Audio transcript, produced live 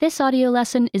This audio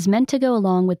lesson is meant to go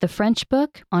along with the French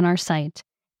book on our site.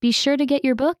 Be sure to get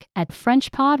your book at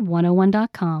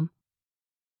FrenchPod101.com.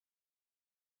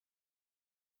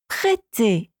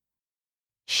 Prêter.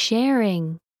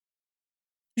 Sharing.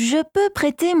 Je peux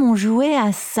prêter mon jouet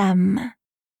à Sam.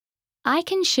 I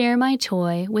can share my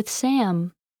toy with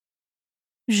Sam.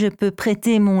 Je peux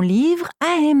prêter mon livre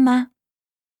à Emma.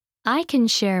 I can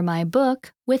share my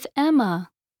book with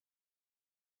Emma.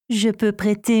 Je peux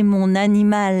prêter mon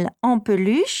animal en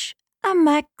peluche à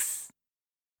Max.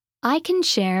 I can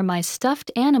share my stuffed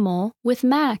animal with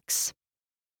Max.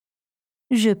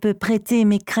 Je peux prêter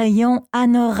mes crayons à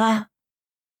Nora.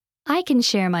 I can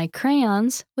share my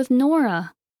crayons with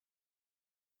Nora.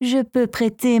 Je peux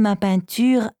prêter ma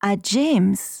peinture à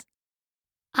James.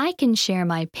 I can share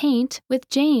my paint with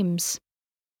James.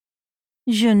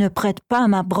 Je ne prête pas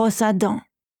ma brosse à dents.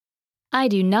 I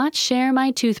do not share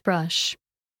my toothbrush.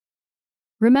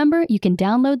 Remember, you can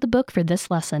download the book for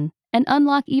this lesson and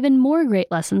unlock even more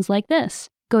great lessons like this.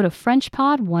 Go to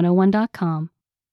FrenchPod101.com.